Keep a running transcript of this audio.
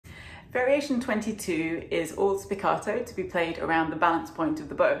Variation 22 is all spiccato to be played around the balance point of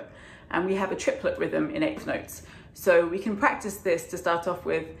the bow, and we have a triplet rhythm in 8th notes. So we can practice this to start off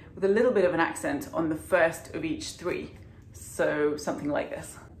with a little bit of an accent on the first of each 3. So something like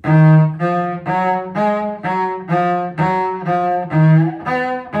this.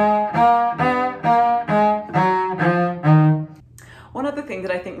 One other thing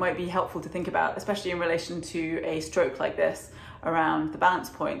that I think might be helpful to think about, especially in relation to a stroke like this around the balance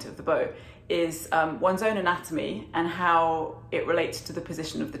point of the bow, is one's own anatomy and how it relates to the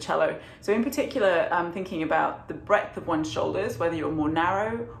position of the cello. So in particular, thinking about the breadth of one's shoulders, whether you're more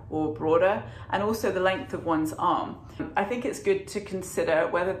narrow or broader, and also the length of one's arm. I think it's good to consider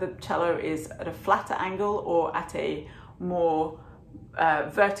whether the cello is at a flatter angle or at a more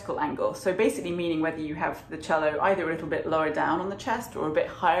vertical angle. So basically meaning whether you have the cello either a little bit lower down on the chest or a bit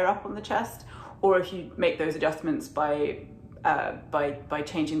higher up on the chest, or if you make those adjustments by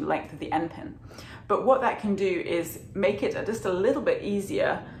changing the length of the end pin. But what that can do is make it just a little bit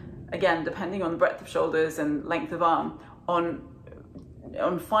easier, again, depending on the breadth of shoulders and length of arm, on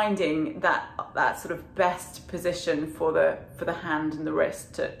finding that sort of best position for the hand and the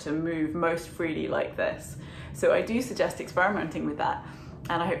wrist to move most freely like this. So I do suggest experimenting with that,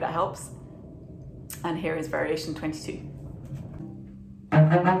 and I hope that helps. And here is variation 22.